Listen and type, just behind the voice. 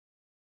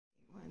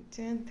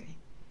2 and 3.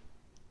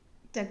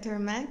 Dr.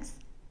 Max,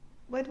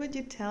 what would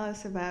you tell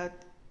us about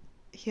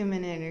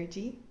human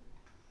energy?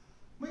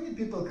 Many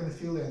people can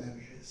feel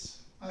energies.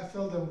 I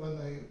felt them when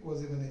I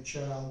was even a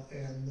child,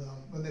 and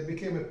when I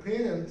became a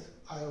parent,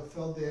 I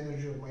felt the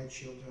energy of my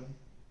children.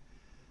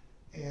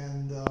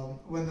 And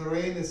when the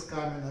rain is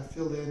coming, I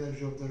feel the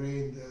energy of the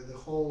rain, the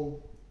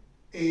whole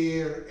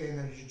air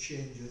energy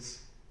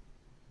changes.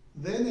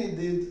 Then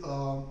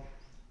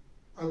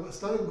I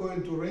started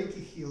going to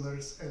Reiki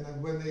healers,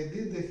 and when they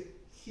did the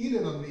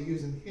healing on me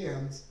using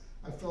hands,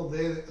 I felt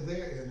their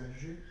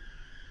energy.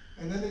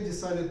 And then I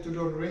decided to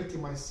learn Reiki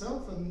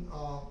myself, and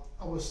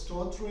I was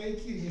taught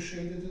Reiki,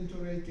 initiated into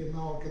Reiki, and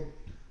now I can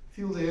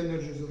feel the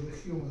energies of the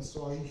humans.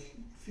 So I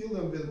feel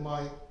them with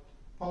my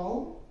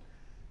palm,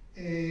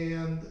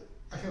 and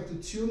I have to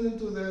tune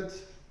into that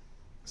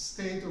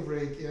state of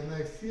Reiki, and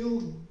I feel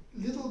a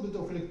little bit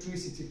of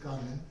electricity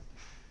coming,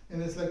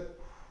 and it's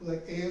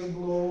like air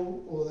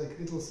glow or like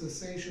little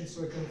sensation,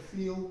 so I can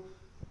feel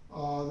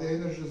the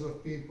energies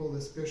of people,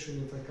 especially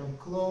if I come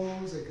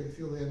close. I can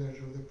feel the energy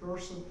of the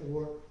person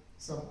or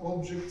some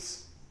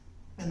objects.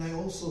 And I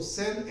also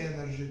send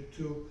energy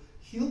to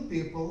heal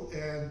people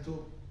and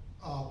to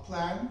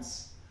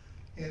plants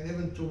and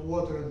even to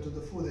water and to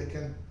the food. I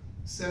can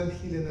send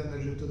healing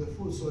energy to the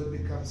food so it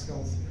becomes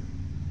healthier.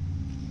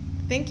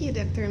 Thank you,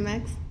 Dr.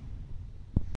 Max.